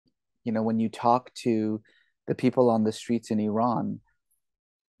When you talk to the people on the streets in Iran,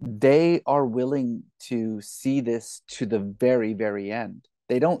 they are willing to see this to the very, very end.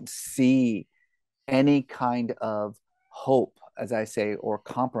 They don't see any kind of hope, as I say, or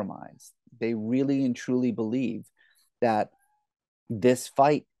compromise. They really and truly believe that this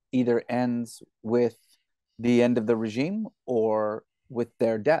fight either ends with the end of the regime or with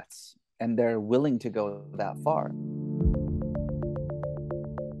their deaths, and they're willing to go that far.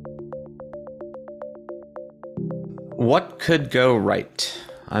 What could go right?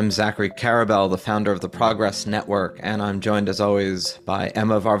 I'm Zachary Karabell, the founder of the Progress Network, and I'm joined as always by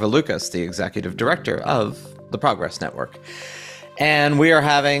Emma Varvaloucas, the executive director of the Progress Network. And we are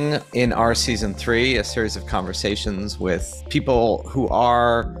having, in our season 3, a series of conversations with people who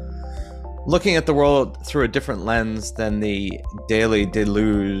are looking at the world through a different lens than the daily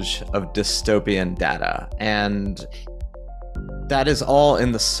deluge of dystopian data. And that is all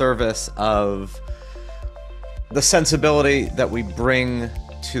in the service of the sensibility that we bring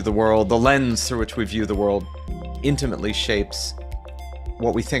to the world. The lens through which we view the world intimately shapes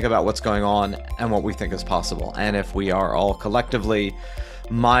what we think about what's going on and what we think is possible. And if we are all collectively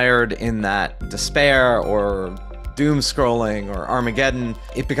mired in that despair or doom scrolling or Armageddon,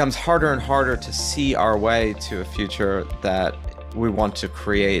 it becomes harder and harder to see our way to a future that we want to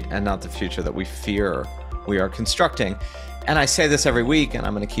create and not the future that we fear we are constructing. And I say this every week, and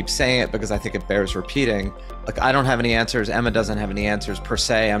I'm going to keep saying it because I think it bears repeating. Like, I don't have any answers. Emma doesn't have any answers per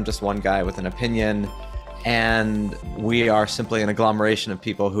se. I'm just one guy with an opinion. And we are simply an agglomeration of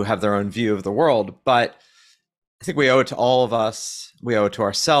people who have their own view of the world. But I think we owe it to all of us, we owe it to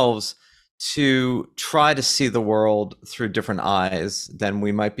ourselves to try to see the world through different eyes than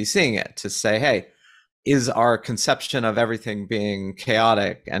we might be seeing it. To say, hey, is our conception of everything being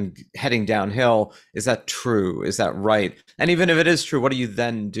chaotic and heading downhill, is that true? Is that right? And even if it is true, what do you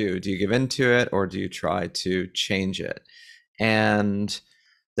then do? Do you give into it or do you try to change it? And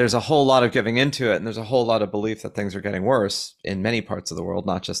there's a whole lot of giving into it, and there's a whole lot of belief that things are getting worse in many parts of the world,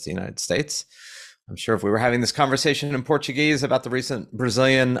 not just the United States. I'm sure if we were having this conversation in Portuguese about the recent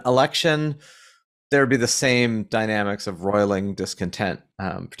Brazilian election, there would be the same dynamics of roiling discontent,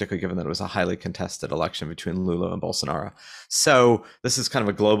 particularly given that it was a highly contested election between Lula and Bolsonaro. So this is kind of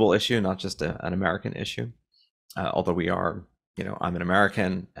a global issue, not just an American issue. Although we are, I'm an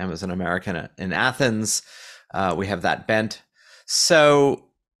American, Emma's an American in Athens. We have that bent. So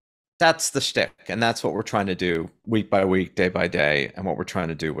that's the shtick, and that's what we're trying to do week by week, day by day, and what we're trying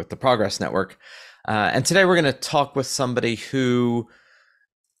to do with the Progress Network. And today we're going to talk with somebody who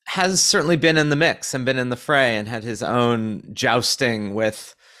has certainly been in the mix and been in the fray and had his own jousting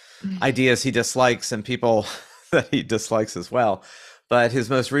with ideas he dislikes and people that he dislikes as well. But his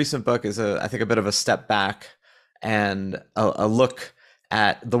most recent book is, I think, a bit of a step back and a look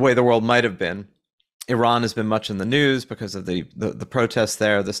at the way the world might have been. Iran has been much in the news because of the protests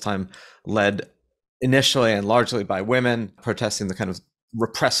there, this time led initially and largely by women protesting the kind of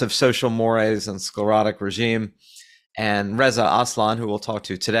repressive social mores and sclerotic regime. And Reza Aslan, who we'll talk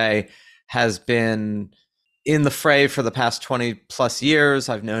to today, has been in the fray for the past 20 plus years.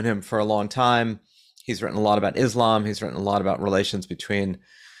 I've known him for a long time. He's written a lot about Islam. He's written a lot about relations between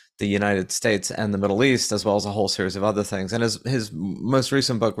the United States and the Middle East, as well as a whole series of other things. And his most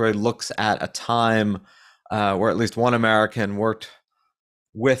recent book really looks at a time where at least one American worked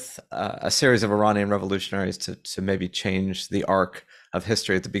with a series of Iranian revolutionaries to maybe change the arc of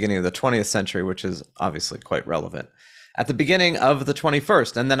history at the beginning of the 20th century, which is obviously quite relevant at the beginning of the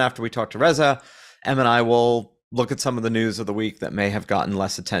 21st. And then after we talk to Reza, Em and I will look at some of the news of the week that may have gotten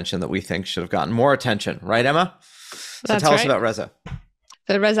less attention that we think should have gotten more attention. Right, Emma? So tell us about Reza.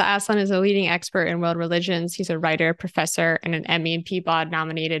 So Reza Aslan is a leading expert in world religions. He's a writer, professor, and an Emmy and Peabody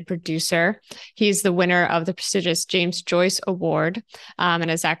nominated producer. He's the winner of the prestigious James Joyce Award.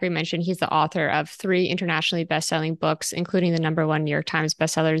 And as Zachary mentioned, he's the author of 3 internationally best-selling books, including the #1 New York Times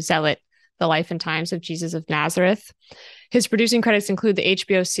bestseller, Zealot, The Life and Times of Jesus of Nazareth. His producing credits include the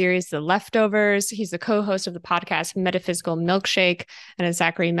HBO series The Leftovers. He's the co-host of the podcast Metaphysical Milkshake. And as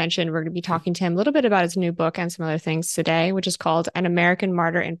Zachary mentioned, we're going to be talking to him a little bit about his new book and some other things today, which is called An American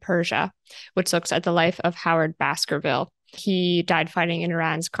Martyr in Persia, which looks at the life of Howard Baskerville. He died fighting in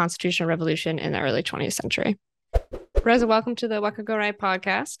Iran's constitutional revolution in the early 20th century. Reza, welcome to the What Could Go Right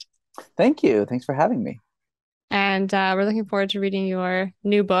podcast. Thank you. Thanks for having me. And we're looking forward to reading your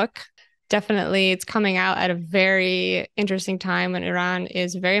new book. Definitely, it's coming out at a very interesting time when Iran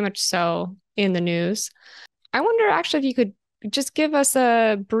is very much so in the news. I wonder actually if you could just give us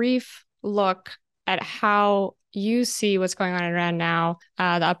a brief look at how you see what's going on in Iran now,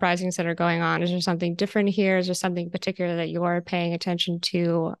 the uprisings that are going on? Is there something different here? Is there something particular that you're paying attention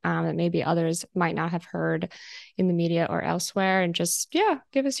to that maybe others might not have heard in the media or elsewhere? And just, yeah,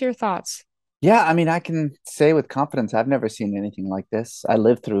 give us your thoughts. Yeah, I mean, I can say with confidence, I've never seen anything like this. I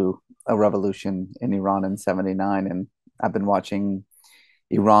lived through a revolution in Iran in 79, and I've been watching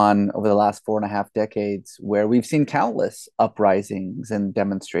Iran over the last 4.5 decades, where we've seen countless uprisings and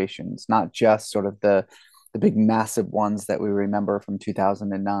demonstrations, not just sort of the big massive ones that we remember from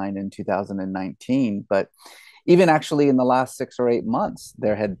 2009 and 2019, but even actually in the last 6 or 8 months,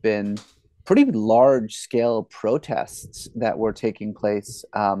 there had been pretty large scale protests that were taking place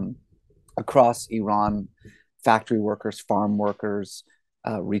across Iran, factory workers, farm workers,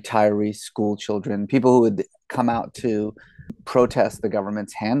 retirees, school children, people who would come out to protest the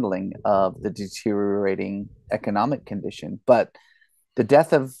government's handling of the deteriorating economic condition. But the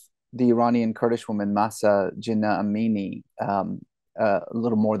death of the Iranian Kurdish woman Masa Jinnah Amini, a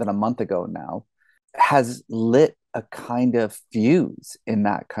little more than a month ago now, has lit a kind of fuse in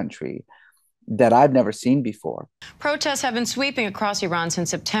that country that I've never seen before. Protests have been sweeping across Iran since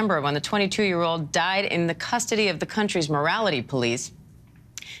September, when the 22-year-old died in the custody of the country's morality police.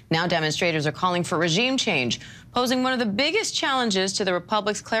 Now demonstrators are calling for regime change, posing one of the biggest challenges to the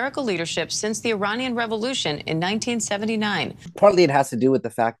republic's clerical leadership since the Iranian Revolution in 1979. Partly it has to do with the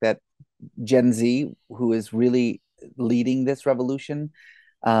fact that Gen Z, who is really leading this revolution,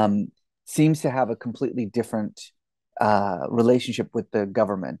 seems to have a completely different relationship with the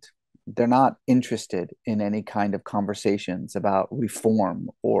government. They're not interested in any kind of conversations about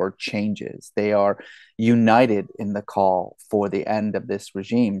reform or changes. They are united in the call for the end of this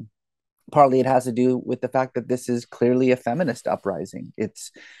regime. Partly it has to do with the fact that this is clearly a feminist uprising.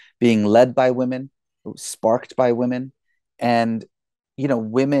 It's being led by women, sparked by women, and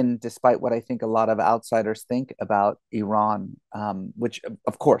women, despite what I think a lot of outsiders think about Iran, which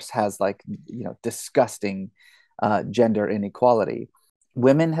of course has disgusting gender inequality,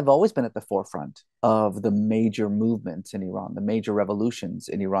 women have always been at the forefront of the major movements in Iran, the major revolutions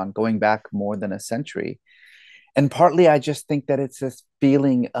in Iran, going back more than a century. And partly I just think that it's this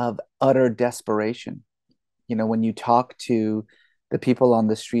feeling of utter desperation. When you talk to the people on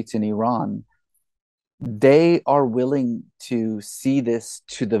the streets in Iran, they are willing to see this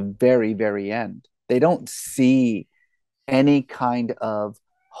to the very, very end. They don't see any kind of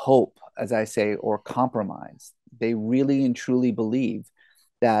hope, as I say, or compromise. They really and truly believe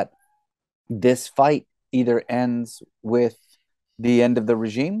that this fight either ends with the end of the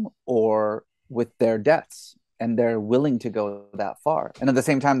regime or with their deaths. And they're willing to go that far. And at the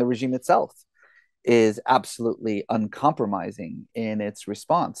same time, the regime itself is absolutely uncompromising in its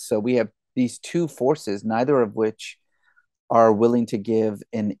response. So we have these two forces, neither of which are willing to give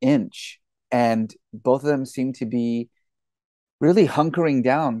an inch. And both of them seem to be really hunkering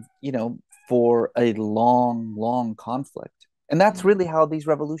down, for a long, long conflict. And that's really how these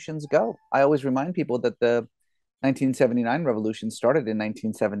revolutions go. I always remind people that the 1979 revolution started in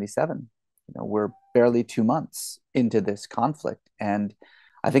 1977. We're barely 2 months into this conflict. And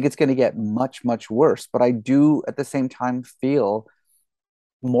I think it's going to get much, much worse. But I do, at the same time, feel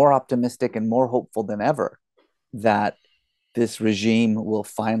more optimistic and more hopeful than ever that this regime will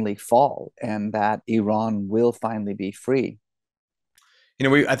finally fall and that Iran will finally be free.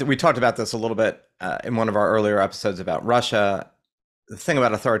 I think we talked about this a little bit in one of our earlier episodes about Russia. The thing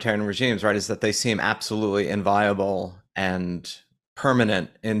about authoritarian regimes, right, is that they seem absolutely inviolable and permanent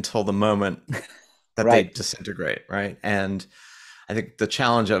until the moment that Right. they disintegrate, right? And I think the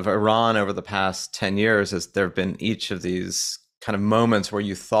challenge of Iran over the past 10 years is there have been each of these kind of moments where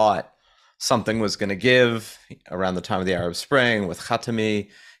you thought something was going to give around the time of the Arab Spring with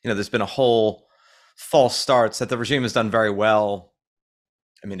Khatami. There's been a whole false starts that the regime has done very well.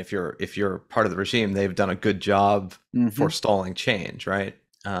 I mean, if you're part of the regime, they've done a good job forestalling change, right?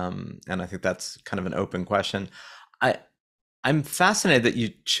 And I think that's kind of an open question. I'm fascinated that you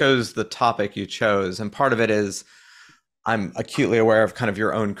chose the topic you chose, and part of it is I'm acutely aware of kind of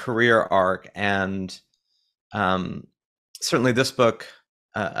your own career arc, and certainly this book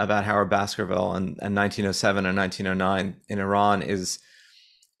about Howard Baskerville and 1907 and 1909 in Iran is,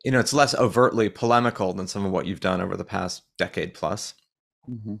 it's less overtly polemical than some of what you've done over the past decade plus.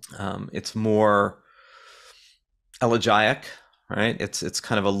 It's more elegiac, right? It's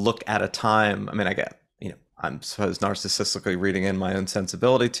kind of a look at a time. I mean, I'm suppose narcissistically reading in my own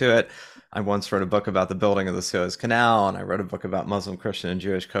sensibility to it. I once wrote a book about the building of the Suez Canal, and I wrote a book about Muslim, Christian, and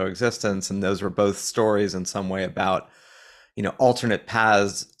Jewish coexistence, and those were both stories in some way about, alternate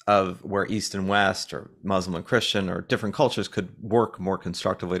paths of where East and West, or Muslim and Christian, or different cultures could work more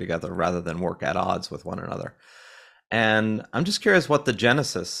constructively together rather than work at odds with one another. And I'm just curious what the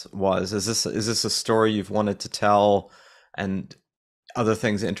genesis was. Is this a story you've wanted to tell and other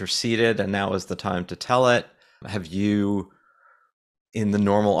things interceded and now is the time to tell it? Have you, in the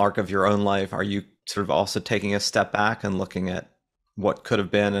normal arc of your own life, are you sort of also taking a step back and looking at what could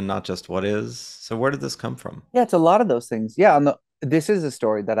have been and not just what is? So where did this come from? Yeah, it's a lot of those things. Yeah, this is a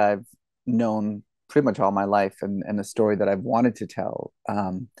story that I've known pretty much all my life, and a story that I've wanted to tell.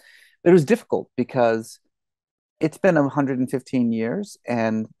 It was difficult because it's been 115 years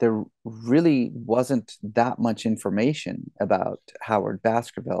and there really wasn't that much information about Howard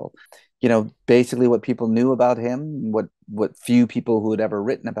Baskerville. Basically what people knew about him, what few people who had ever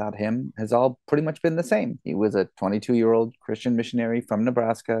written about him, has all pretty much been the same. He was a 22-year-old Christian missionary from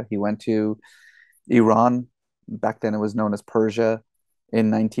Nebraska. He went to Iran, back then it was known as Persia, in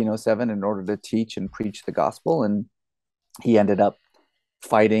 1907 in order to teach and preach the gospel, and he ended up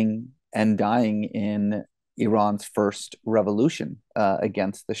fighting and dying in Iran's first revolution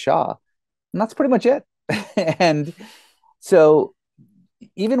against the Shah. And that's pretty much it. And so,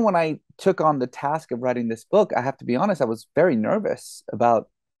 even when I took on the task of writing this book, I have to be honest, I was very nervous about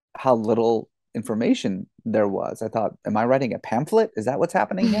how little information there was. I thought, am I writing a pamphlet? Is that what's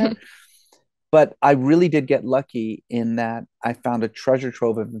happening here? But I really did get lucky in that I found a treasure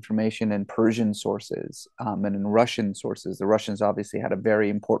trove of information in Persian sources and in Russian sources. The Russians obviously had a very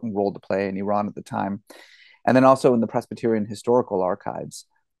important role to play in Iran at the time, and then also in the Presbyterian historical archives.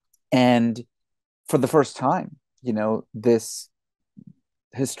 And for the first time, this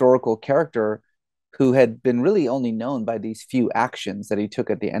historical character who had been really only known by these few actions that he took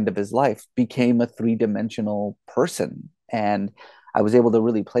at the end of his life became a three-dimensional person. And I was able to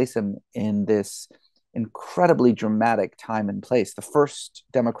really place him in this incredibly dramatic time and place, the first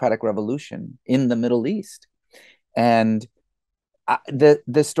democratic revolution in the Middle East. And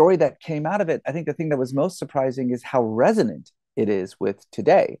the story that came out of it, I think the thing that was most surprising is how resonant it is with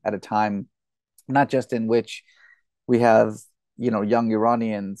today, at a time not just in which we have young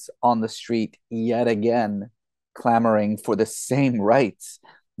Iranians on the street yet again clamoring for the same rights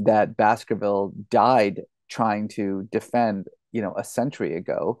that Baskerville died trying to defend a century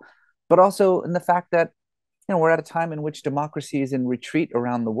ago, but also in the fact that we're at a time in which democracy is in retreat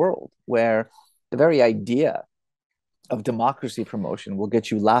around the world, where the very idea of democracy promotion will get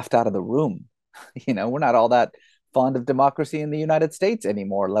you laughed out of the room. We're not all that fond of democracy in the United States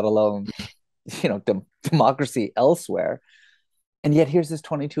anymore, let alone democracy elsewhere. And yet here's this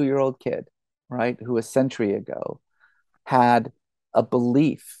 22-year-old kid, right, who a century ago had a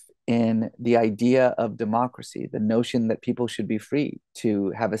belief in the idea of democracy, the notion that people should be free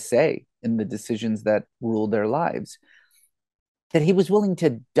to have a say in the decisions that rule their lives, that he was willing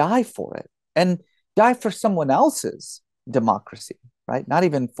to die for it, and die for someone else's democracy, right? Not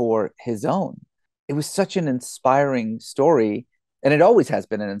even for his own. It was such an inspiring story, and it always has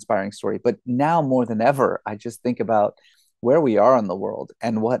been an inspiring story. But now more than ever, I just think about where we are in the world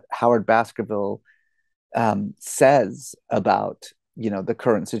and what Howard Baskerville says about the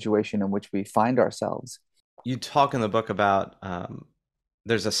current situation in which we find ourselves. You talk in the book about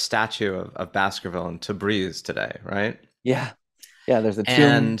there's a statue of Baskerville in Tabriz today, right? Yeah, there's a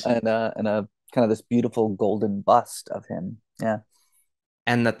tomb and a kind of this beautiful golden bust of him. Yeah,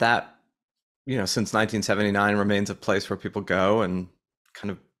 and that since 1979 remains a place where people go and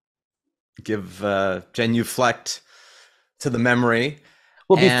kind of give genuflect to the memory.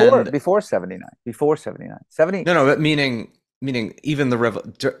 Well, before 79, 70. No, but meaning even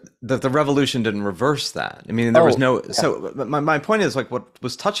the revolution didn't reverse that. I mean, there was no. Yeah. So my point is, like, what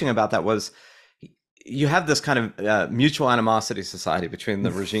was touching about that was you have this kind of mutual animosity society between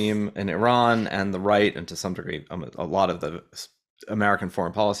the regime in Iran and the right, and to some degree, a lot of the American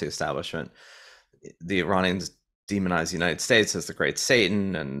foreign policy establishment. The Iranians demonize the United States as the great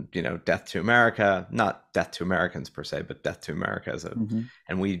Satan, and death to America, not death to Americans per se, but death to America as a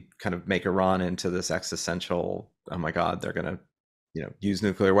and we kind of make Iran into this existential, oh my God, they're going to use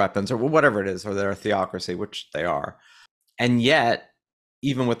nuclear weapons or whatever it is, or they're a theocracy, which they are. And yet,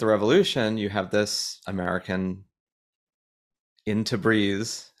 even with the revolution, you have this American in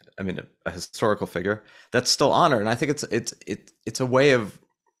Tabriz, I mean, a historical figure that's still honored. And I think it's a way of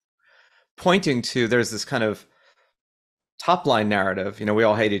pointing to, there's this kind of top line narrative, we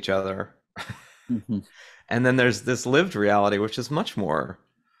all hate each other. And then there's this lived reality, which is much more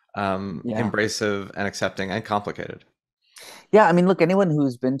embracive and accepting and complicated. Yeah, I mean, look, anyone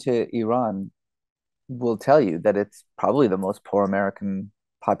who's been to Iran will tell you that it's probably the most poor American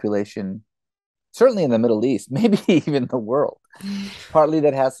population, certainly in the Middle East, maybe even the world. Partly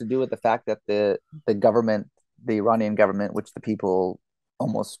that has to do with the fact that the government, the Iranian government, which the people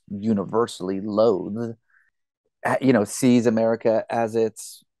almost universally loathe, sees America as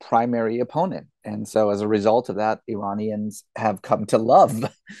its primary opponent. And so as a result of that, Iranians have come to love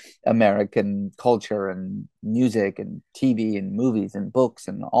American culture and music and TV and movies and books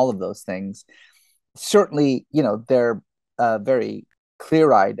and all of those things. Certainly, they're very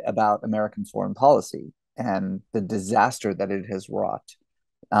clear-eyed about American foreign policy and the disaster that it has wrought,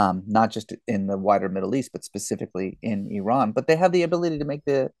 not just in the wider Middle East, but specifically in Iran. But they have the ability to make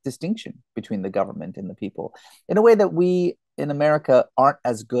the distinction between the government and the people in a way that we in America aren't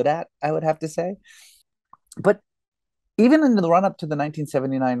as good at, I would have to say. But even in the run up to the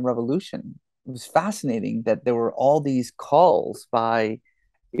 1979 revolution, it was fascinating that there were all these calls by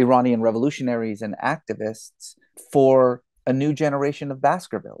Iranian revolutionaries and activists for a new generation of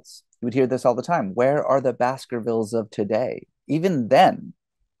Baskervilles. You would hear this all the time. Where are the Baskervilles of today? Even then,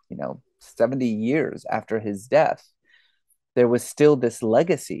 70 years after his death, there was still this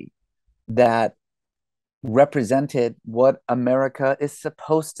legacy that represented what America is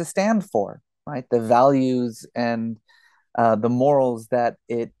supposed to stand for, right? The values and the morals that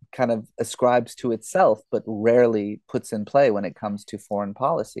it kind of ascribes to itself, but rarely puts in play when it comes to foreign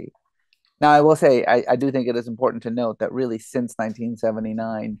policy. Now, I will say, I do think it is important to note that really since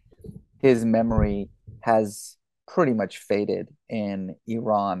 1979, his memory has pretty much faded in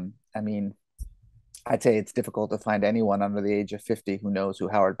Iran. I mean, I'd say it's difficult to find anyone under the age of 50 who knows who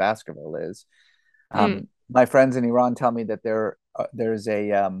Howard Baskerville is. My friends in Iran tell me that there's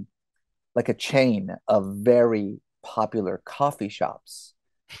like a chain of very popular coffee shops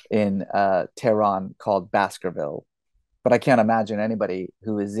in Tehran called Baskerville, but I can't imagine anybody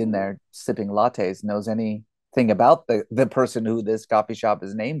who is in there sipping lattes knows anything about the person who this coffee shop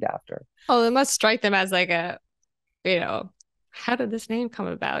is named after. Oh, it must strike them as like how did this name come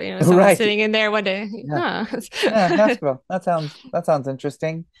about? Someone Right. sitting in there one day. Yeah. Huh. Yeah, Baskerville. That sounds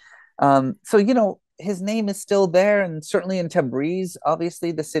interesting. So his name is still there, and certainly in Tabriz,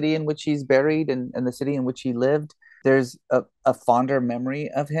 obviously the city in which he's buried and the city in which he lived, there's a fonder memory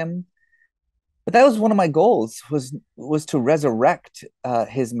of him. But that was one of my goals was to resurrect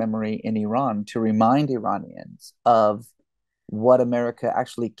his memory in Iran, to remind Iranians of what America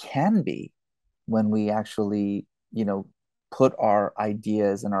actually can be when we actually, put our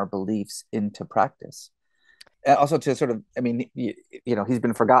ideas and our beliefs into practice. And also to sort of, I mean, he's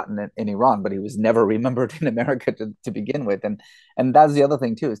been forgotten in Iran, but he was never remembered in America to begin with. And that's the other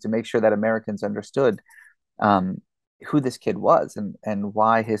thing too, is to make sure that Americans understood who this kid was and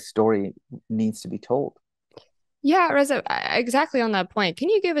why his story needs to be told. Yeah, Reza, exactly on that point. Can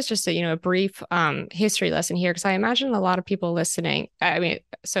you give us just a brief history lesson here? Because I imagine a lot of people listening. I mean,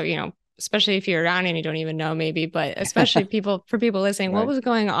 so especially if you're Iranian, you don't even know maybe, but especially for people listening, what Right. was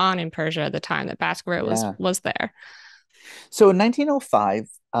going on in Persia at the time that Baskerville Yeah. was there? So in 1905,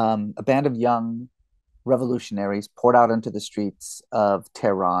 a band of young revolutionaries poured out into the streets of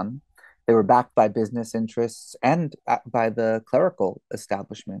Tehran. They were backed by business interests and by the clerical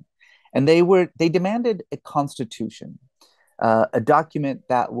establishment. And they demanded a constitution, a document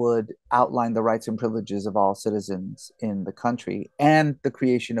that would outline the rights and privileges of all citizens in the country, and the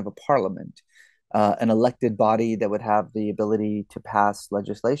creation of a parliament, an elected body that would have the ability to pass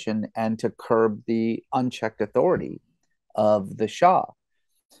legislation and to curb the unchecked authority of the Shah.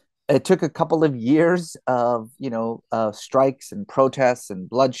 It took a couple of years of strikes and protests and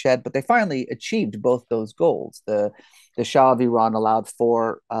bloodshed, but they finally achieved both those goals. The Shah of Iran allowed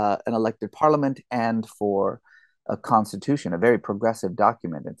for an elected parliament and for a constitution, a very progressive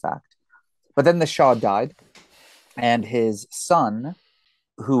document, in fact. But then the Shah died, and his son,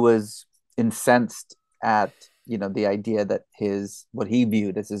 who was incensed at the idea that what he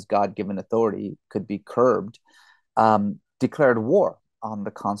viewed as his God-given authority could be curbed, declared war on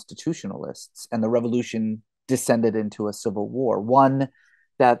the constitutionalists, and the revolution descended into a civil war, one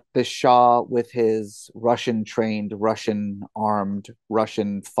that the Shah, with his Russian trained, Russian armed,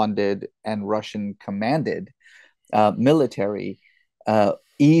 Russian funded, and Russian commanded military,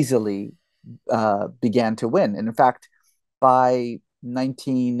 easily began to win. And in fact, by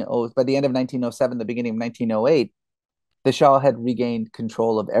the end of 1907, the beginning of 1908, the Shah had regained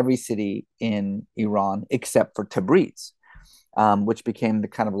control of every city in Iran except for Tabriz, which became the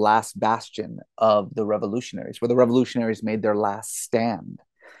kind of last bastion of the revolutionaries, where the revolutionaries made their last stand.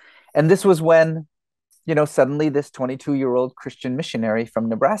 And this was when, suddenly this 22-year-old Christian missionary from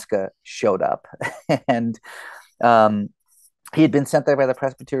Nebraska showed up. And he had been sent there by the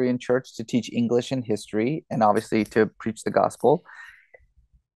Presbyterian Church to teach English and history, and obviously to preach the gospel.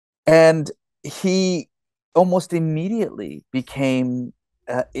 And he almost immediately became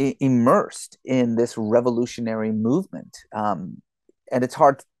immersed in this revolutionary movement. And it's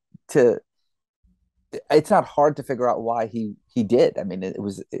hard to it's not hard to figure out why he did. I mean, it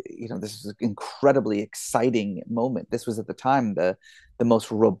was, this was an incredibly exciting moment. This was at the time the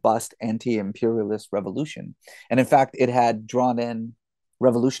most robust anti-imperialist revolution, and in fact, it had drawn in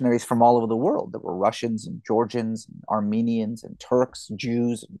revolutionaries from all over the world. There were Russians and Georgians and Armenians and Turks,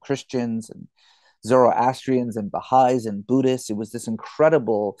 Jews and Christians and Zoroastrians and Baha'is and Buddhists. It was this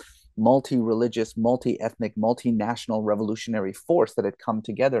incredible multi-religious, multi-ethnic, multinational revolutionary force that had come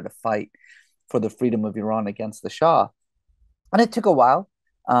together to fight for the freedom of Iran against the Shah. And it took a while.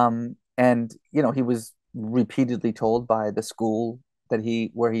 And he was repeatedly told by the school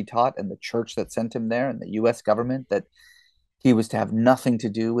where he taught and the church that sent him there and the US government that he was to have nothing to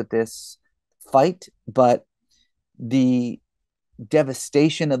do with this fight. But the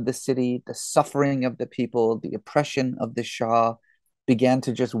devastation of the city, the suffering of the people, the oppression of the Shah began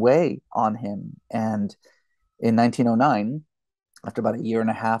to just weigh on him. And in 1909, after about a year and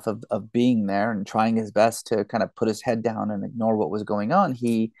a half of being there and trying his best to kind of put his head down and ignore what was going on,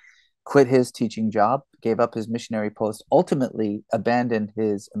 he quit his teaching job, gave up his missionary post, ultimately abandoned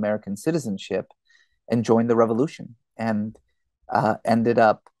his American citizenship and joined the revolution, and ended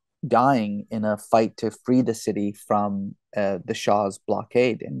up dying in a fight to free the city from the Shah's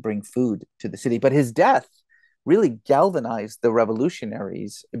blockade and bring food to the city. But his death really galvanized the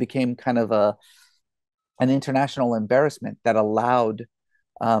revolutionaries. It became kind of an international embarrassment that allowed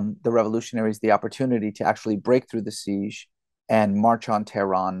the revolutionaries the opportunity to actually break through the siege and march on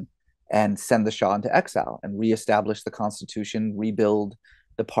Tehran and send the Shah into exile and reestablish the constitution, rebuild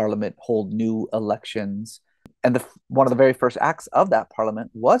the parliament, hold new elections. And one of the very first acts of that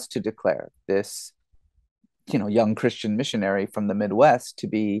parliament was to declare this, young Christian missionary from the Midwest to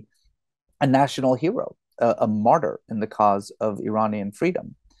be a national hero, a martyr in the cause of Iranian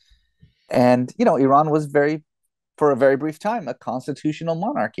freedom. And, Iran was for a very brief time, a constitutional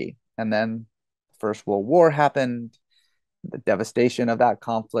monarchy. And then the First World War happened, the devastation of that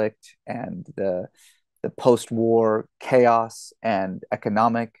conflict and the post-war chaos and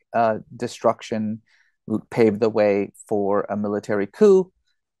economic destruction paved the way for a military coup,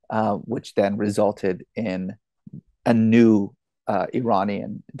 which then resulted in a new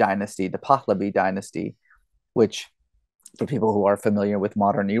Iranian dynasty, the Pahlavi dynasty, which, for people who are familiar with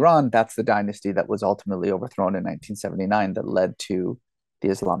modern Iran, that's the dynasty that was ultimately overthrown in 1979 that led to the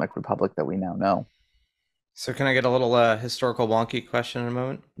Islamic Republic that we now know. So can I get a little historical wonky question in a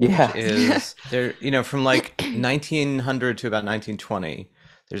moment? Yeah. Which is there, from like 1900 to about 1920,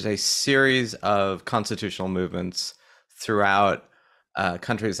 there's a series of constitutional movements throughout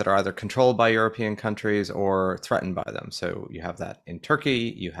countries that are either controlled by European countries or threatened by them. So you have that in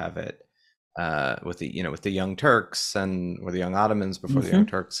Turkey, you have it with the Young Turks or the Young Ottomans before the Young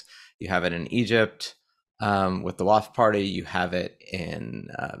Turks. You have it in Egypt with the Wafd Party. You have it in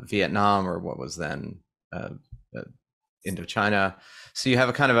Vietnam, or what was then Indochina. So you have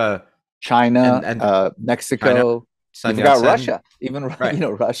a kind of a China, Mexico. You forgot Russia, even right.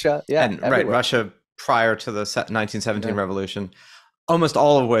 Russia, yeah, and everywhere. Right, Russia prior to the 1917 revolution, almost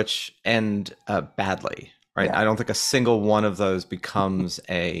all of which end badly. Right, I don't think a single one of those becomes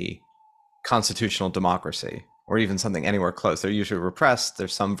a constitutional democracy or even something anywhere close. They're usually repressed.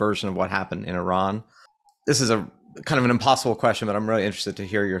 There's some version of what happened in Iran. This is a kind of an impossible question, but I'm really interested to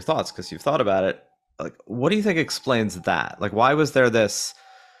hear your thoughts because you've thought about it. Like, what do you think explains that? Like, why was there this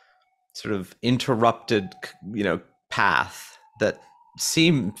sort of interrupted, path that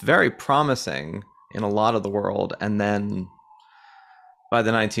seemed very promising in a lot of the world, and then by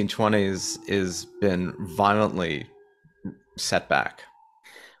the 1920s is been violently set back?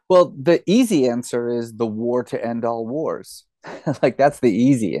 Well, the easy answer is the war to end all wars. Like, that's the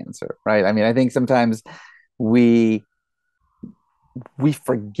easy answer, right? I mean, I think sometimes we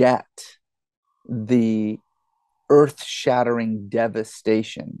forget the earth-shattering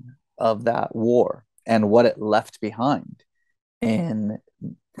devastation of that war and what it left behind in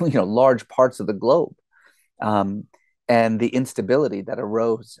large parts of the globe, and the instability that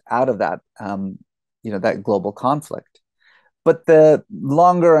arose out of that that global conflict. But the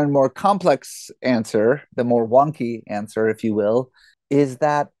longer and more complex answer, the more wonky answer, if you will, is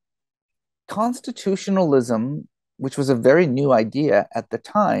that constitutionalism, which was a very new idea at the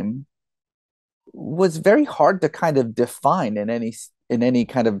time, was very hard to kind of define in any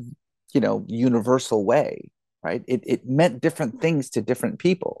kind of universal way, right? It meant different things to different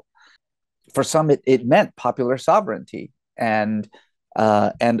people. For some, it meant popular sovereignty and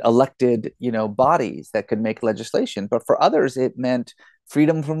elected bodies that could make legislation. But for others, it meant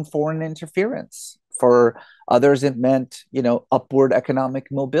freedom from foreign interference. For others, it meant upward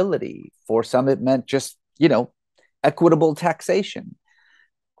economic mobility. For some, it meant just equitable taxation.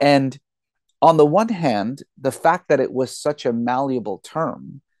 And On the one hand, the fact that it was such a malleable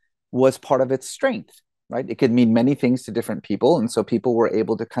term was part of its strength, right? It could mean many things to different people. And so people were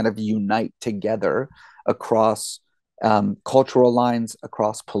able to kind of unite together across cultural lines,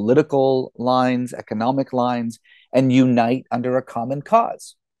 across political lines, economic lines, and unite under a common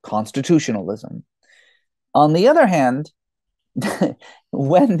cause, constitutionalism. On the other hand,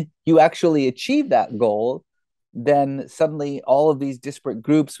 when you actually achieve that goal, then suddenly all of these disparate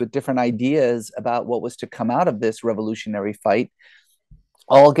groups with different ideas about what was to come out of this revolutionary fight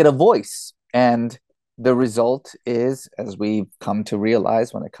all get a voice. And the result is, as we've come to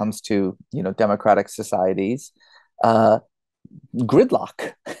realize when it comes to, democratic societies,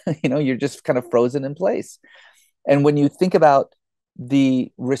 gridlock. You're just kind of frozen in place. And when you think about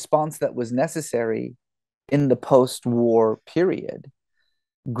the response that was necessary in the post-war period,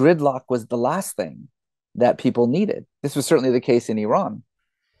 gridlock was the last thing that people needed. This was certainly the case in Iran.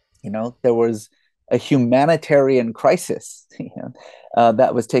 There was a humanitarian crisis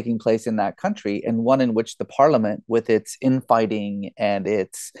that was taking place in that country, and one in which the parliament, with its infighting and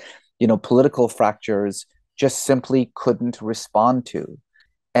its political fractures, just simply couldn't respond to.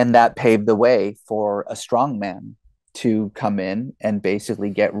 And that paved the way for a strongman to come in and basically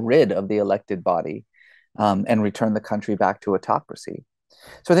get rid of the elected body, and return the country back to autocracy.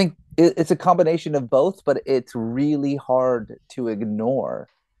 So I think it's a combination of both, but it's really hard to ignore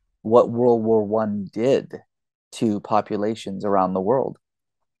what World War One did to populations around the world.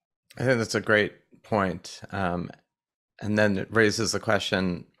 I think that's a great point. And then it raises the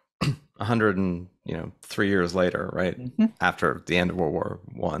question 103 years later, right? Mm-hmm. After the end of World War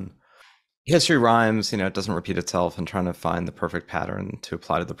One. History rhymes, it doesn't repeat itself, and trying to find the perfect pattern to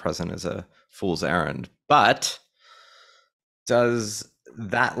apply to the present is a fool's errand. But does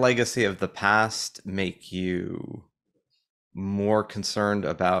that legacy of the past make you more concerned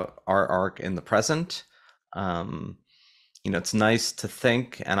about our arc in the present? It's nice to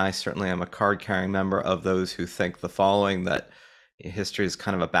think, and I certainly am a card-carrying member of those who think the following, that history is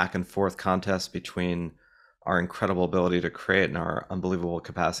kind of a back and forth contest between our incredible ability to create and our unbelievable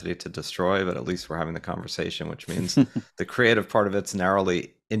capacity to destroy, but at least we're having the conversation, which means the creative part of it's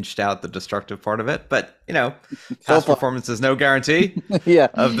narrowly inched out the destructive part of it. But, past performance is no guarantee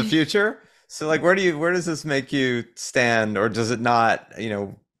of the future. So where does this make you stand, or does it not,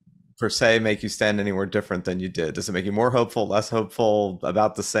 per se make you stand anywhere different than you did? Does it make you more hopeful, less hopeful,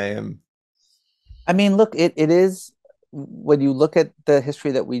 about the same? I mean, look, it is, when you look at the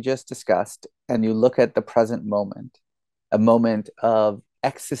history that we just discussed and you look at the present moment, a moment of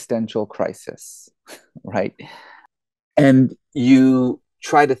existential crisis, right? And you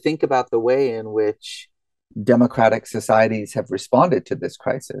try to think about the way in which democratic societies have responded to this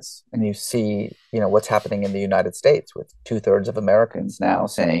crisis. And you see, what's happening in the United States, with 2/3 of Americans now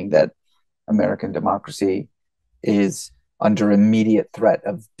saying that American democracy is under immediate threat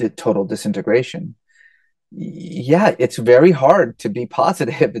of total disintegration. Yeah, it's very hard to be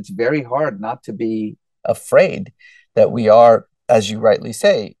positive. It's very hard not to be afraid that we are, as you rightly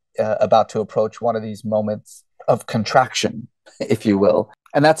say, about to approach one of these moments of contraction, if you will.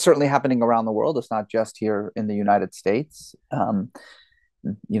 And that's certainly happening around the world. It's not just here in the United States.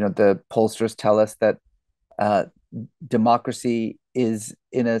 The pollsters tell us that democracy is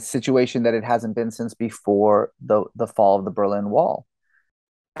in a situation that it hasn't been since before the fall of the Berlin Wall.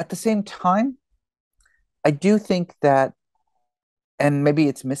 At the same time, I do think that, and maybe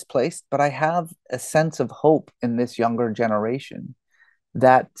it's misplaced, but I have a sense of hope in this younger generation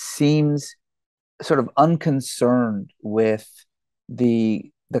that seems sort of unconcerned with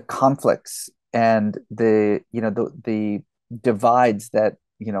the conflicts and the divides that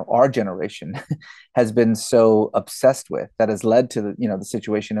our generation has been so obsessed with, that has led to the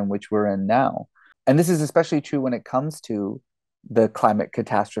situation in which we're in now. And this is especially true when it comes to the climate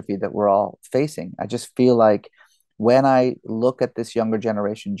catastrophe that we're all facing. I just feel like when I look at this younger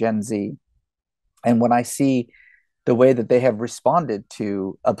generation, Gen Z, and when I see the way that they have responded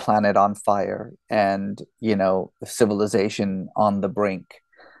to a planet on fire and civilization on the brink,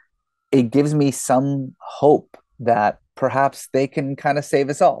 it gives me some hope that perhaps they can kind of save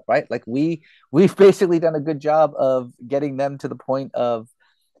us all, right? Like we've basically done a good job of getting them to the point of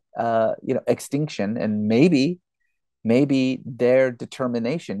extinction, and maybe their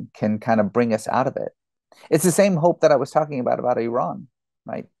determination can kind of bring us out of it. It's the same hope that I was talking about Iran,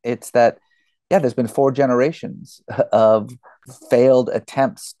 right? It's that, yeah, there's been 4 generations of failed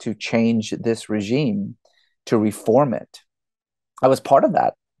attempts to change this regime, to reform it. I was part of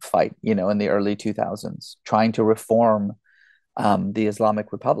that fight, in the early 2000s, trying to reform the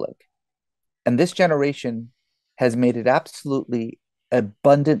Islamic Republic. And this generation has made it absolutely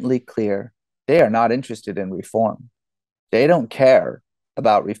abundantly clear they are not interested in reform. They don't care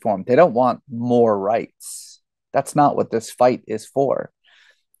about reform. They don't want more rights. That's not what this fight is for.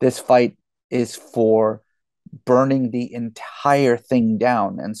 This fight is for burning the entire thing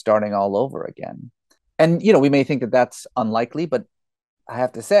down and starting all over again. And, we may think that that's unlikely, but I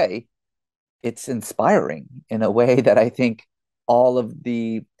have to say, it's inspiring in a way that I think all of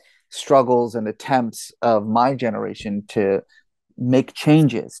the struggles and attempts of my generation to make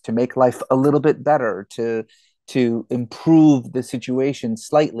changes, to make life a little bit better, to improve the situation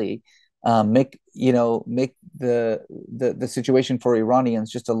slightly, make the situation for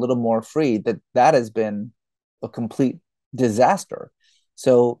Iranians just a little more free. That has been a complete disaster.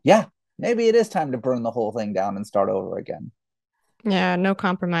 So yeah, maybe it is time to burn the whole thing down and start over again. Yeah, no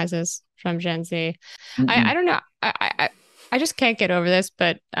compromises from Gen Z. I Mm-mm. don't know. I just can't get over this,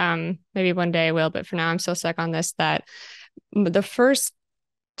 but maybe one day I will. But for now, I'm still stuck on this that the first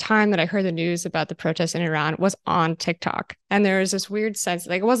time that I heard the news about the protests in Iran was on TikTok. And there was this weird sense,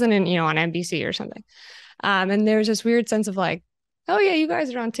 like it wasn't in, on NBC or something. And there was this weird sense of like, oh yeah, you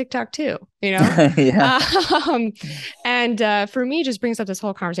guys are on TikTok too, you know? Yeah. Um, and for me, just brings up this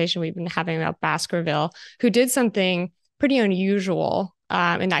whole conversation we've been having about Baskerville, who did something pretty unusual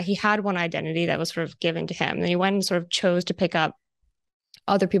in that he had one identity that was sort of given to him. And he went and sort of chose to pick up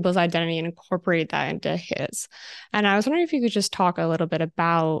other people's identity and incorporate that into his. And I was wondering if you could just talk a little bit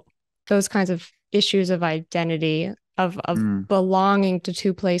about those kinds of issues of identity, of Mm. belonging to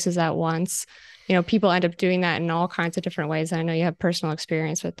two places at once. People end up doing that in all kinds of different ways. And I know you have personal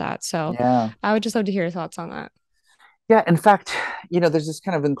experience with that. So Yeah. I would just love to hear your thoughts on that. Yeah, in fact, there's this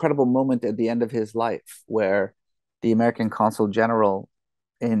kind of incredible moment at the end of his life where the American consul general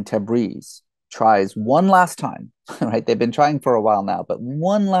in Tabriz tries one last time, right? They've been trying for a while now, but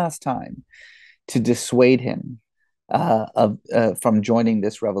one last time to dissuade him from joining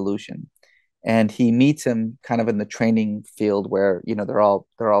this revolution. And he meets him kind of in the training field where they're all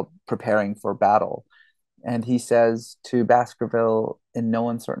preparing for battle. And he says to Baskerville in no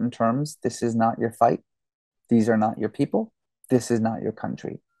uncertain terms, "This is not your fight. These are not your people. This is not your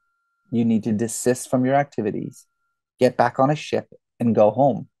country. You need to desist from your activities, get back on a ship, and go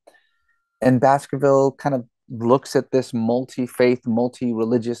home." And Baskerville kind of looks at this multi faith, multi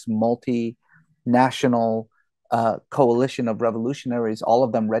religious, multi-national coalition of revolutionaries, all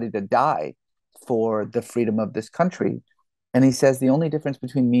of them ready to die for the freedom of this country. And he says, "The only difference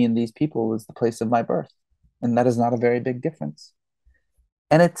between me and these people is the place of my birth. And that is not a very big difference."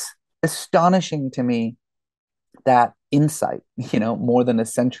 And it's astonishing to me that insight, more than a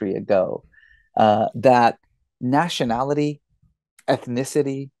century ago, that nationality,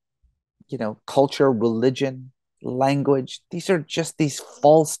 ethnicity, culture, religion, language, these are just these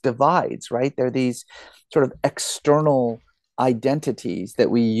false divides, right? They're these sort of external identities that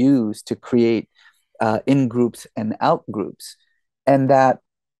we use to create in groups and out groups. And that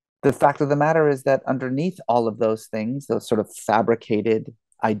the fact of the matter is that underneath all of those things, those sort of fabricated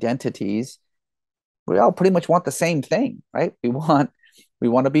identities, we all pretty much want the same thing, right? We want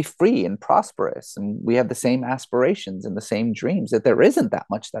to be free and prosperous, and we have the same aspirations and the same dreams, that there isn't that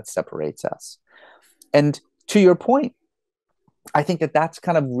much that separates us. And to your point, I think that that's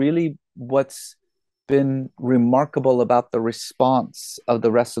kind of really what's been remarkable about the response of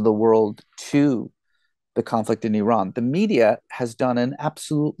the rest of the world to the conflict in Iran. The media has done an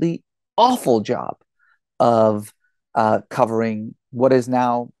absolutely awful job of covering what is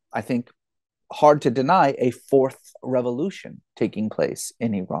now, I think, hard to deny, a fourth revolution taking place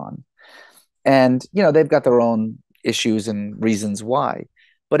in Iran. And, they've got their own issues and reasons why.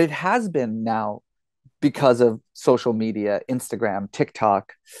 But it has been now because of social media, Instagram,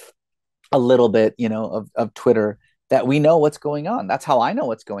 TikTok, a little bit, of Twitter, that we know what's going on. That's how I know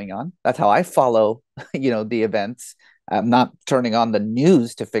what's going on. That's how I follow, the events. I'm not turning on the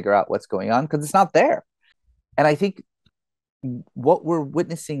news to figure out what's going on because it's not there. And I think what we're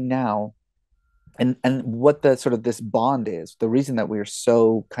witnessing now, and what the sort of this bond is, the reason that we are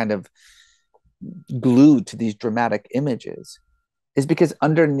so kind of glued to these dramatic images, is because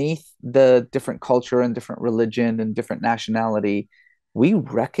underneath the different culture and different religion and different nationality, we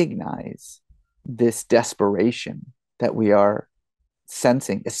recognize this desperation that we are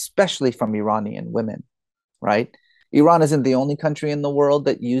sensing, especially from Iranian women, right? Iran isn't the only country in the world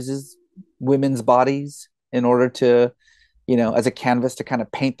that uses women's bodies in order to, as a canvas to kind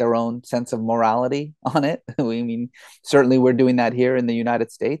of paint their own sense of morality on it. I mean, certainly we're doing that here in the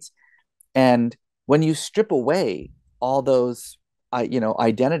United States. And when you strip away all those,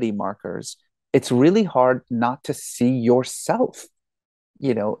 identity markers, it's really hard not to see yourself,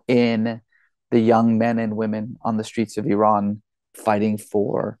 in the young men and women on the streets of Iran fighting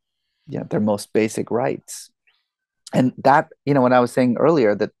for their most basic rights. And that, when I was saying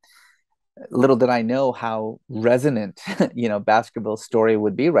earlier that little did I know how resonant, Baskerville's story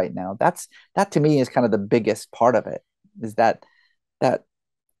would be right now. That to me is kind of the biggest part of it, is that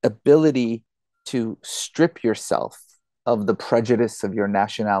ability to strip yourself of the prejudice of your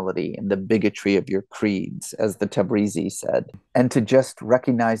nationality and the bigotry of your creeds, as the Tabrizi said, and to just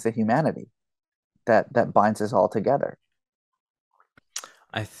recognize the humanity that binds us all together.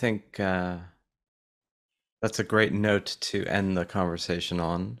 I think that's a great note to end the conversation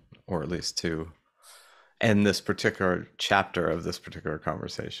on, or at least to end this particular chapter of this particular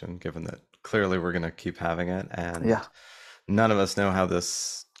conversation, given that clearly we're going to keep having it. And none of us know how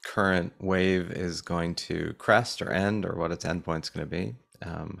this current wave is going to crest or end, or what its endpoint's going to be.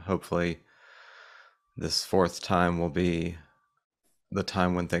 Hopefully this fourth time will be the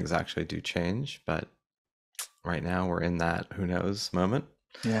time when things actually do change. But right now we're in that who knows moment.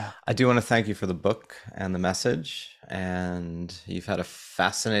 Yeah. I do want to thank you for the book and the message. And you've had a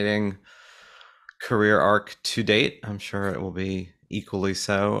fascinating career arc to date. I'm sure it will be equally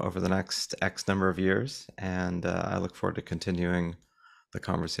so over the next X number of years. And I look forward to continuing the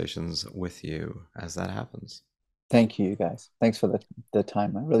conversations with you as that happens. Thank you, guys. Thanks for the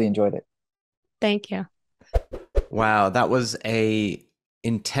time. I really enjoyed it. Thank you. Wow, that was a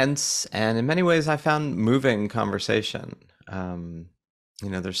intense and in many ways I found moving conversation.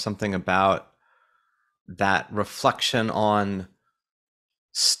 There's something about that reflection on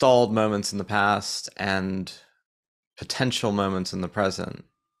stalled moments in the past and potential moments in the present.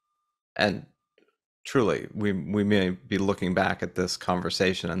 And truly, we may be looking back at this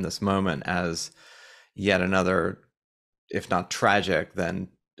conversation and this moment as yet another, if not tragic, then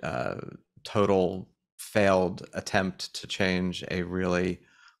total failed attempt to change a really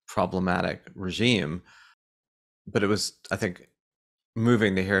problematic regime. But it was, I think,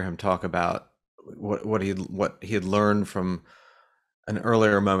 moving to hear him talk about what he had learned from an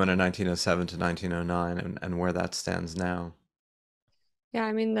earlier moment in 1907 to 1909 and where that stands now. Yeah,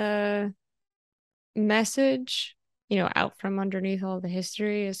 I mean, the message, out from underneath all the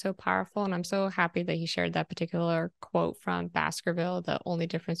history is so powerful. And I'm so happy that he shared that particular quote from Baskerville. The only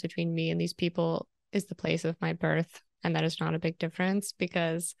difference between me and these people is the place of my birth. And that is not a big difference,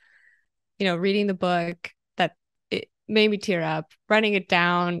 because, reading the book, that it made me tear up. Writing it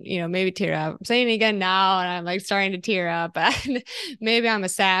down, made me tear up. I'm saying it again now and I'm like starting to tear up. And maybe I'm a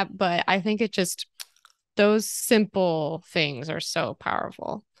sap, but I think those simple things are so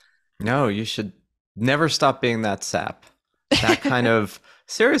powerful. No, you should never stop being that sap. That kind of,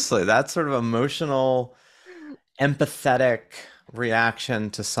 seriously, that sort of emotional, empathetic reaction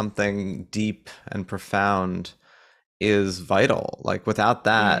to something deep and profound is vital. Like without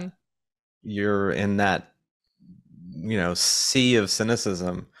that, you're in that, sea of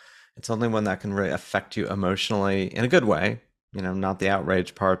cynicism. It's only when that can really affect you emotionally in a good way, not the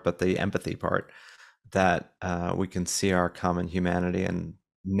outrage part, but the empathy part, that we can see our common humanity and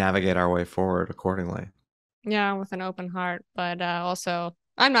navigate our way forward accordingly. Yeah, with an open heart, but also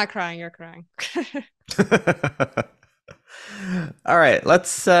I'm not crying, you're crying. All right,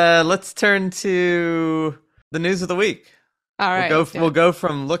 let's turn to the news of the week. All right, we'll go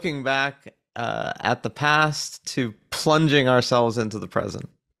from looking back at the past to plunging ourselves into the present.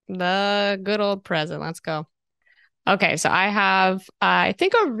 The good old present. Let's go. Okay, so I have, I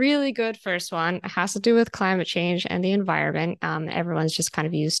think, a really good first one. It has to do with climate change and the environment. Everyone's just kind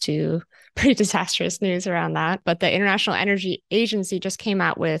of used to pretty disastrous news around that. But the International Energy Agency just came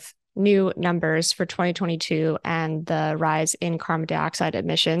out with new numbers for 2022 and the rise in carbon dioxide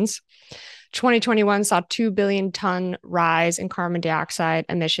emissions. 2021 saw 2 billion ton rise in carbon dioxide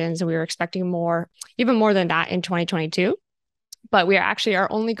emissions, and we were expecting even more than that in 2022. But we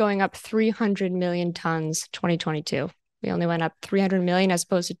are only going up 300 million tons 2022. We only went up 300 million as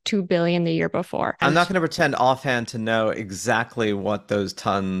opposed to 2 billion the year before. I'm not going to pretend offhand to know exactly what those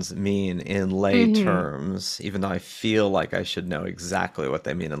tons mean in lay terms, even though I feel like I should know exactly what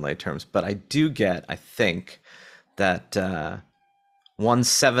they mean in lay terms. But I do I think that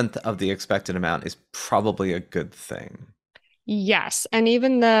 1/7 of the expected amount is probably a good thing. Yes. And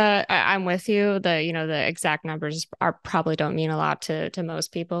even I'm with you, the exact numbers probably don't mean a lot to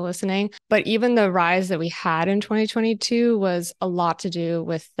most people listening. But even the rise that we had in 2022 was a lot to do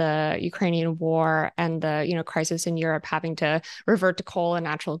with the Ukrainian war and the, crisis in Europe having to revert to coal and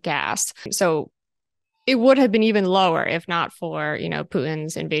natural gas. So it would have been even lower if not for,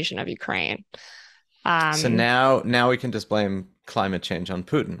 Putin's invasion of Ukraine. So now we can just blame climate change on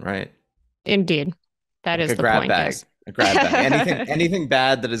Putin, right? Indeed. That like is the point. Yes. A grab bag. Anything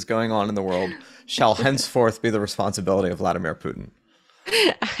bad that is going on in the world shall henceforth be the responsibility of Vladimir Putin.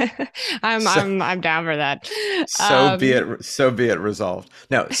 I'm down for that. So be it. So be it resolved.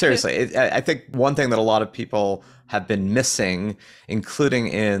 No, seriously, I think one thing that a lot of people have been missing, including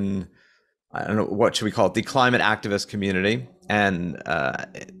in, I don't know, what should we call it, the climate activist community, and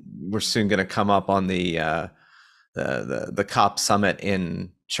we're soon going to come up on the COP summit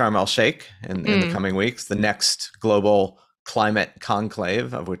in Sharm el Sheikh in the coming weeks, the next global climate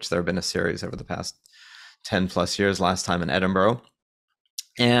conclave, of which there have been a series over the past 10 plus years, last time in Edinburgh.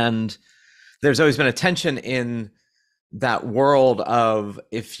 And there's always been a tension in that world of,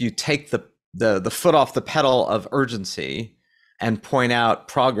 if you take the foot off the pedal of urgency and point out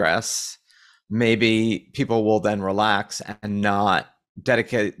progress, maybe people will then relax and not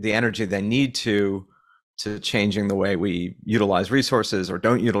dedicate the energy they need to changing the way we utilize resources or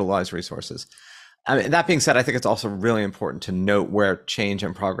don't utilize resources. I mean, that being said, I think it's also really important to note where change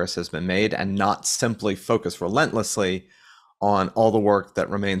and progress has been made and not simply focus relentlessly on all the work that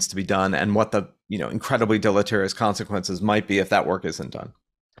remains to be done and what the, incredibly deleterious consequences might be if that work isn't done.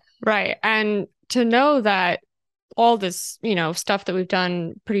 Right. And to know that all this, stuff that we've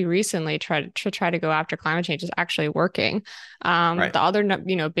done pretty recently try to go after climate change is actually working. Right. The other,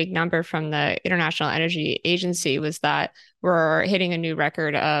 big number from the International Energy Agency was that we're hitting a new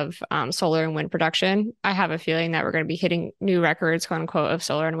record of solar and wind production. I have a feeling that we're going to be hitting new records, quote unquote, of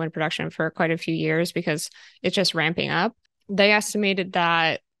solar and wind production for quite a few years because it's just ramping up. They estimated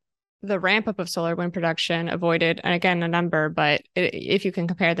that the ramp up of solar wind production avoided, and again, a number, but if you can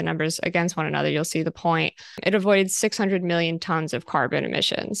compare the numbers against one another, you'll see the point. It avoided 600 million tons of carbon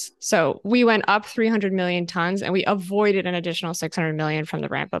emissions. So we went up 300 million tons and we avoided an additional 600 million from the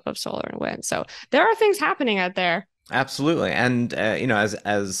ramp up of solar and wind. So there are things happening out there. Absolutely. And,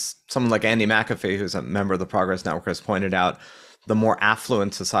 as someone like Andy McAfee, who's a member of the Progress Network, has pointed out, the more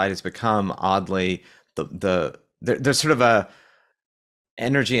affluent societies become, oddly, there's sort of a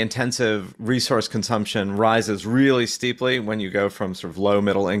energy intensive resource consumption rises really steeply when you go from sort of low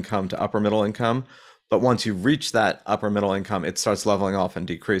middle income to upper middle income. But once you reach that upper middle income, it starts leveling off and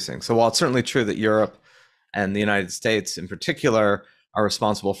decreasing. So while it's certainly true that Europe and the United States in particular are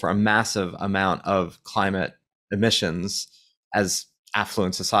responsible for a massive amount of climate emissions as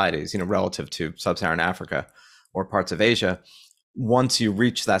affluent societies, relative to sub-Saharan Africa or parts of Asia, once you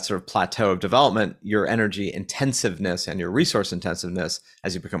reach that sort of plateau of development, your energy intensiveness and your resource intensiveness,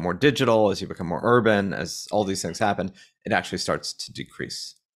 as you become more digital, as you become more urban, as all these things happen, it actually starts to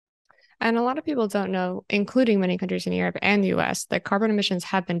decrease. And a lot of people don't know, including many countries in Europe and the US, that carbon emissions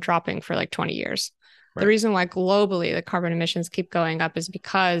have been dropping for like 20 years. Right. The reason why globally the carbon emissions keep going up is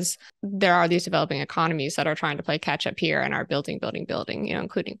because there are these developing economies that are trying to play catch up here and are building,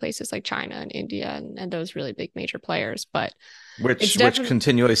 including places like China and India and those really big major players. But which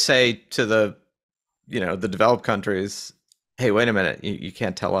continually say to the developed countries, hey, wait a minute, you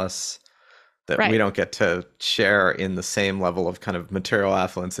can't tell us that we don't get to share in the same level of kind of material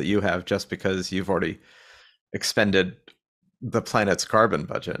affluence that you have just because you've already expended the planet's carbon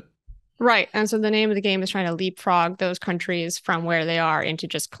budget. Right. And so the name of the game is trying to leapfrog those countries from where they are into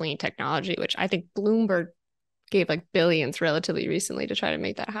just clean technology, which I think Bloomberg gave like billions relatively recently to try to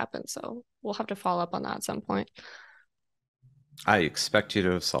make that happen. So we'll have to follow up on that at some point. I expect you to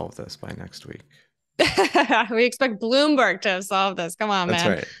have solved this by next week. We expect Bloomberg to have solved this. Come on, man. That's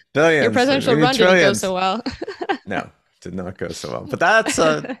right. Billions. Your presidential run didn't go so well. No, did not go so well. But that's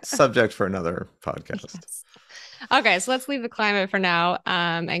a subject for another podcast. Yes. Okay, so let's leave the climate for now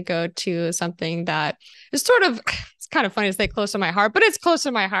and go to something that is it's kind of funny to say close to my heart, but it's close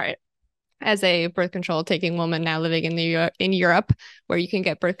to my heart. As a birth control taking woman now living in Europe, where you can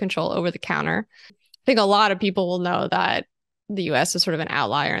get birth control over the counter. I think a lot of people will know that the US is sort of an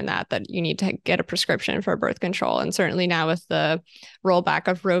outlier in that you need to get a prescription for birth control. And certainly now with the rollback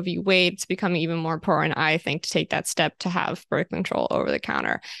of Roe v. Wade, it's becoming even more important, I think, to take that step to have birth control over the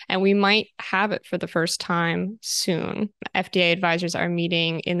counter. And we might have it for the first time soon. FDA advisors are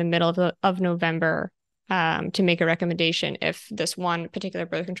meeting in the middle of November to make a recommendation if this one particular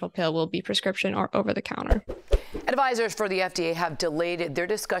birth control pill will be prescription or over the counter. Advisors for the FDA have delayed their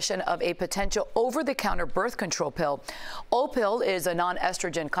discussion of a potential over-the-counter birth control pill. Opill is a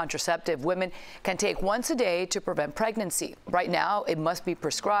non-estrogen contraceptive women can take once a day to prevent pregnancy. Right now, it must be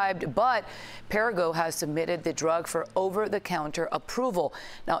prescribed, but Perrigo has submitted the drug for over-the-counter approval.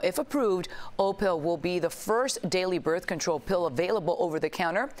 Now, if approved, Opill will be the first daily birth control pill available over the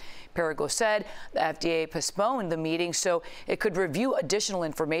counter. Perrigo said the FDA postponed the meeting so it could review additional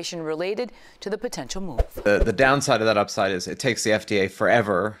information related to the potential move. The downside of that upside is it takes the FDA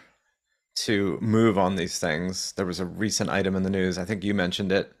forever to move on these things. There was a recent item in the news, I think you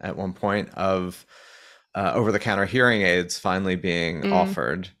mentioned it at one point, of over-the-counter hearing aids finally being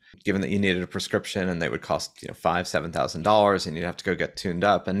offered, given that you needed a prescription and they would cost $5,000-$7,000 and you'd have to go get tuned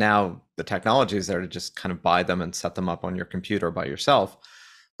up. And now the technology is there to just kind of buy them and set them up on your computer by yourself.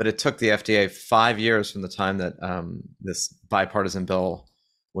 But it took the FDA 5 years from the time that this bipartisan bill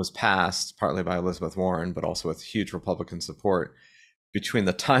was passed, partly by Elizabeth Warren, but also with huge Republican support, between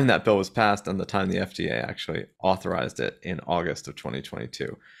the time that bill was passed and the time the FDA actually authorized it in August of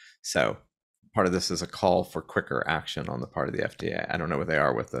 2022. So part of this is a call for quicker action on the part of the FDA. I don't know where they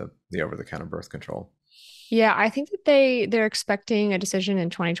are with the over-the-counter birth control. Yeah, I think that they're expecting a decision in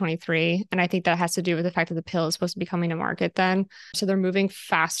 2023. And I think that has to do with the fact that the pill is supposed to be coming to market then. So they're moving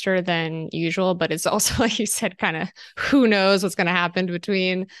faster than usual, but it's also, like you said, kind of who knows what's going to happen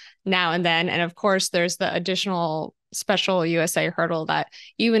between now and then. And of course, there's the additional special USA hurdle that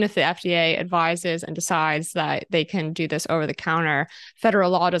even if the FDA advises and decides that they can do this over the counter,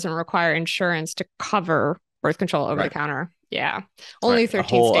 federal law doesn't require insurance to cover birth control over the counter. Yeah. Only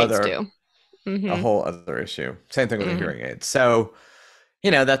 13 states do. A whole other issue. Same thing with the hearing aids. So,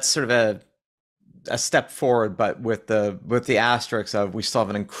 that's sort of a step forward, but with the asterisks of we still have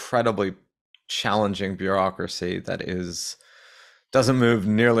an incredibly challenging bureaucracy that doesn't move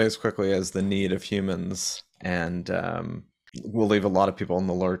nearly as quickly as the need of humans, and will leave a lot of people in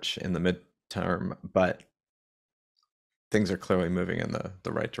the lurch in the midterm. But things are clearly moving in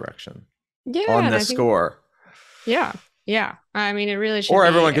the right direction. Yeah, on this score. Yeah. I mean, it really should. Or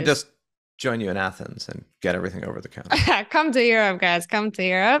everyone could just join you in Athens and get everything over the counter. Come to Europe, guys. Come to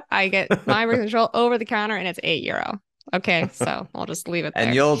Europe. I get my birth control over the counter and it's €8. Okay, so I'll just leave it there.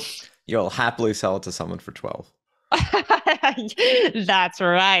 And you'll happily sell it to someone for 12. That's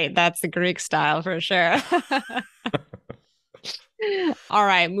right. That's the Greek style for sure. All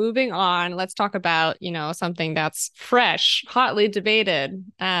right, moving on. Let's talk about, something that's fresh, hotly debated,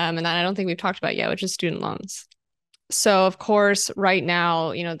 and that I don't think we've talked about yet, which is student loans. So, of course, right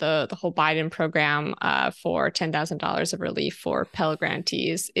now, the whole Biden program for $10,000 of relief for Pell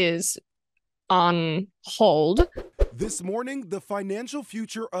grantees is on hold. This morning, the financial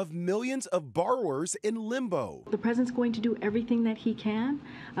future of millions of borrowers in limbo. The president's going to do everything that he can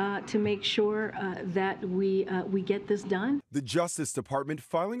to make sure that we get this done. The Justice Department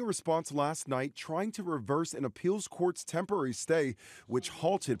filing a response last night trying to reverse an appeals court's temporary stay, which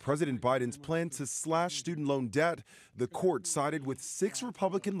halted President Biden's plan to slash student loan debt. The court sided with 6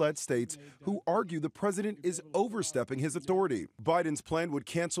 Republican-led states who argue the president is overstepping his authority. Biden's plan would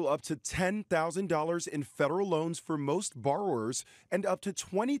cancel up to $10,000 in federal loans for most borrowers and up to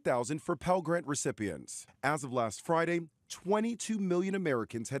 $20,000 for Pell Grant recipients. As of last Friday, 22 million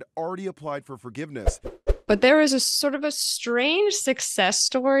Americans had already applied for forgiveness. But there was a sort of a strange success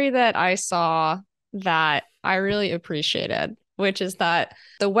story that I saw that I really appreciated, which is that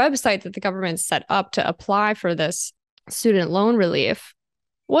the website that the government set up to apply for this student loan relief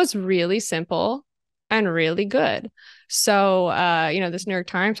was really simple and really good. So, this New York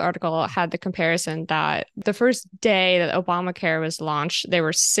Times article had the comparison that the first day that Obamacare was launched, there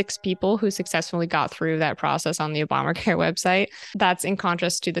were 6 people who successfully got through that process on the Obamacare website. That's in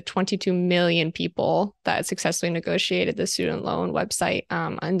contrast to the 22 million people that successfully negotiated the student loan website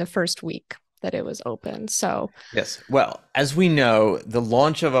in the first week that it was open. So yes, well, as we know, the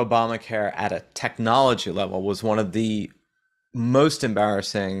launch of Obamacare at a technology level was one of the most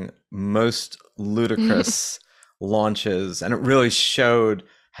embarrassing, most ludicrous launches, and it really showed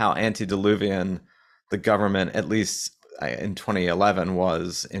how antediluvian the government, at least in 2011,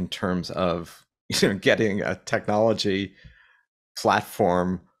 was in terms of getting a technology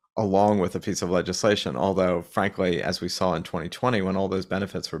platform along with a piece of legislation. Although, frankly, as we saw in 2020, when all those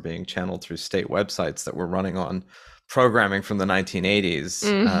benefits were being channeled through state websites that were running on programming from the 1980s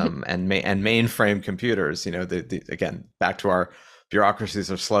and mainframe computers, again, back to our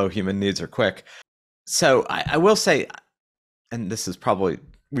bureaucracies are slow, human needs are quick. So I will say, and this is probably,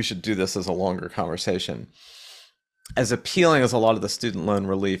 we should do this as a longer conversation, as appealing as a lot of the student loan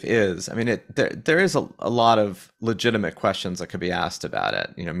relief is, I mean, there is a lot of legitimate questions that could be asked about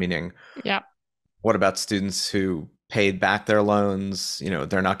it, meaning, what about students who paid back their loans?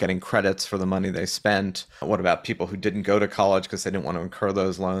 They're not getting credits for the money they spent. What about people who didn't go to college because they didn't want to incur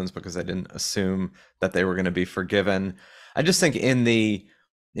those loans because they didn't assume that they were going to be forgiven? I just think in the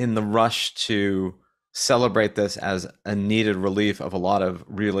rush to celebrate this as a needed relief of a lot of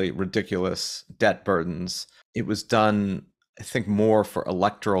really ridiculous debt burdens, it was done, I think, more for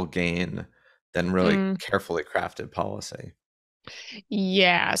electoral gain than really carefully crafted policy.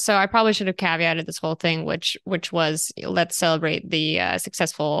 Yeah, so I probably should have caveated this whole thing, which was let's celebrate the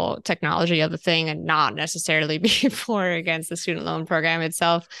successful technology of the thing and not necessarily be for or against the student loan program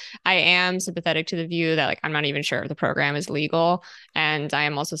itself. I am sympathetic to the view that like I'm not even sure if the program is legal, and I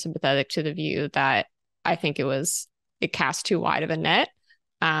am also sympathetic to the view that I think it cast too wide of a net.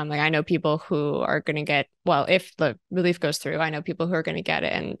 Like I know people who are going to get, well, if the relief goes through, I know people who are going to get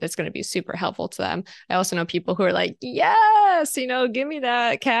it and it's going to be super helpful to them. I also know people who are like, yes, give me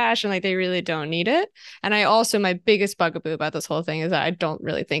that cash. And like they really don't need it. And I also, my biggest bugaboo about this whole thing is that I don't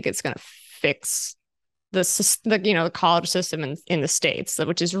really think it's going to fix the college system in the States,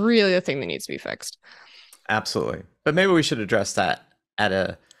 which is really the thing that needs to be fixed. Absolutely. But maybe we should address that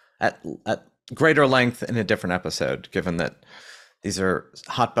at greater length in a different episode, given that these are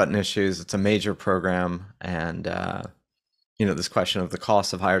hot button issues. It's a major program. And, this question of the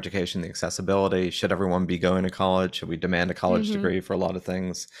cost of higher education, the accessibility, should everyone be going to college? Should we demand a college degree for a lot of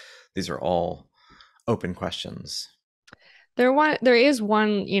things? These are all open questions. There is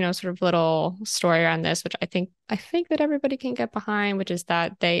one, sort of little story around this, which I think that everybody can get behind, which is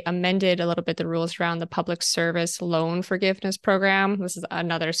that they amended a little bit the rules around the public service loan forgiveness program. This is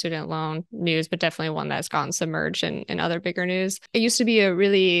another student loan news, but definitely one that's gotten submerged in other bigger news. It used to be a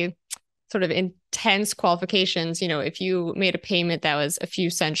really sort of intense qualifications. If you made a payment that was a few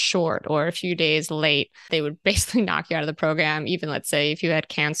cents short or a few days late, they would basically knock you out of the program. Even let's say if you had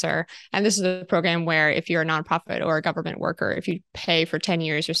cancer. And this is a program where if you're a nonprofit or a government worker, if you pay for 10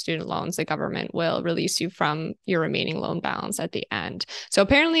 years your student loans, the government will release you from your remaining loan balance at the end. So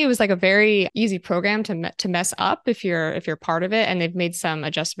apparently it was like a very easy program to mess up if you're part of it. And they've made some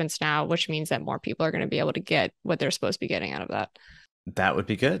adjustments now, which means that more people are going to be able to get what they're supposed to be getting out of that. That would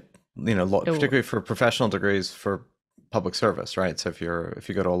be good. Particularly for professional degrees for public service, right? So if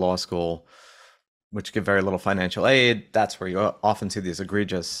you go to a law school, which give very little financial aid, that's where you often see these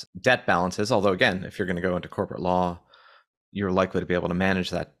egregious debt balances. Although again, if you're going to go into corporate law, you're likely to be able to manage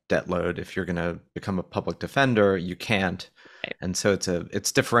that debt load. If you're going to become a public defender, you can't. Right. And so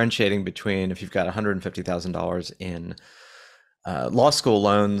it's differentiating between if you've got $150,000 in law school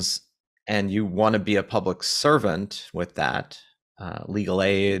loans and you want to be a public servant with that. Legal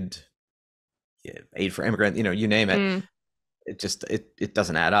aid for immigrants, you name it. It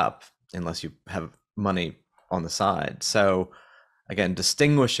doesn't add up unless you have money on the side. So again,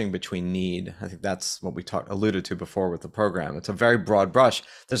 distinguishing between need, I think that's what we alluded to before with the program. It's a very broad brush.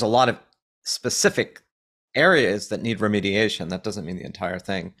 There's a lot of specific areas that need remediation. That doesn't mean the entire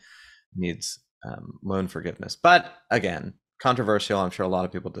thing needs loan forgiveness. But again, controversial. I'm sure a lot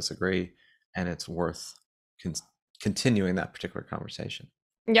of people disagree, and it's worth continuing that particular conversation.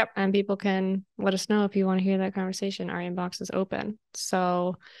 Yep. And people can let us know if you want to hear that conversation. Our inbox is open.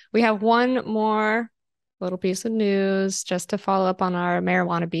 So we have one more little piece of news just to follow up on our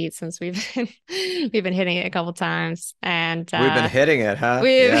marijuana beat, since we've been hitting it a couple times. And we've been hitting it, huh?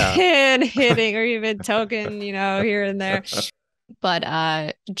 We've been hitting, or even token, here and there.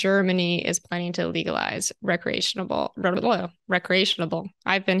 But Germany is planning to legalize recreational.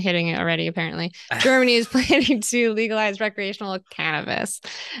 I've been hitting it already, apparently. Germany is planning to legalize recreational cannabis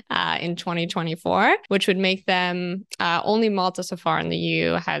in 2024, which would make them only Malta so far in the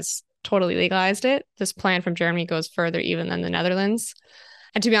EU has totally legalized it. This plan from Germany goes further even than the Netherlands.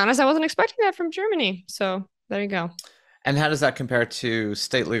 And to be honest, I wasn't expecting that from Germany. So there you go. And how does that compare to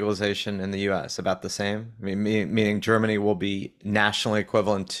state legalization in the US? About the same? I mean, meaning Germany will be nationally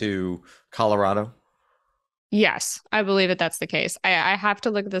equivalent to Colorado? Yes, I believe that that's the case. I have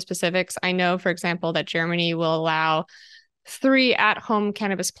to look at the specifics. I know, for example, that Germany will allow 3 at-home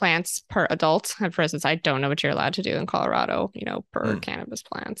cannabis plants per adult. And for instance, I don't know what you're allowed to do in Colorado, per cannabis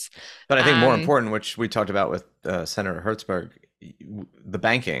plants. But I think more important, which we talked about with Senator Hertzberg, the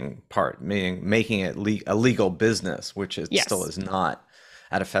banking part, meaning making it a legal business, which it still is not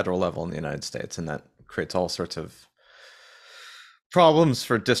at a federal level in the United States. And that creates all sorts of problems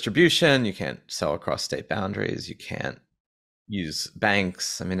for distribution. You can't sell across state boundaries. You can't use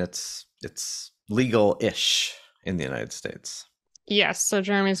banks. I mean, it's legal-ish in the United States. Yes, so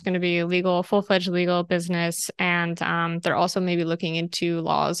Germany is going to be legal, full-fledged legal business, and they're also maybe looking into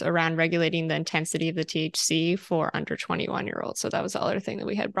laws around regulating the intensity of the THC for under 21-year-olds. So that was the other thing that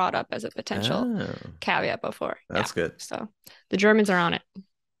we had brought up as a potential caveat before. That's good. So the Germans are on it.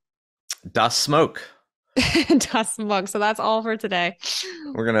 Das Smoke. Das Smoke. So that's all for today.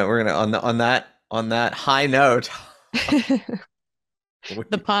 We're gonna on that high note.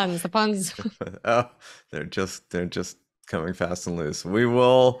 The puns. Oh, they're just coming fast and loose. We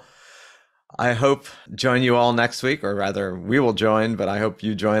will I hope join you all next week, or rather we will join, but I hope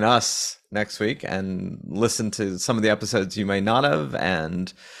you join us next week and listen to some of the episodes you may not have,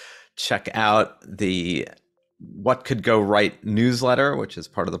 and check out the What Could Go Right newsletter, which is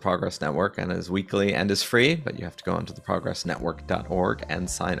part of the Progress Network and is weekly and is free, but you have to go onto theprogressnetwork.org and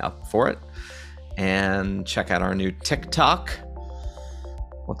sign up for it. And check out our new TikTok.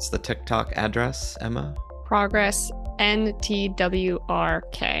 What's the TikTok address, Emma? Progress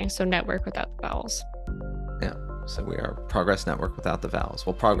NTWRK, so network without the vowels. Yeah, so we are Progress Network without the vowels.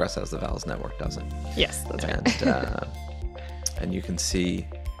 Well, Progress has the vowels, Network doesn't. Yes, that's right. And you can see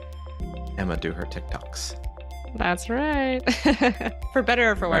Emma do her TikToks. That's right. For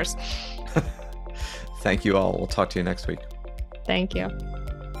better or for worse. Thank you all. We'll talk to you next week. Thank you.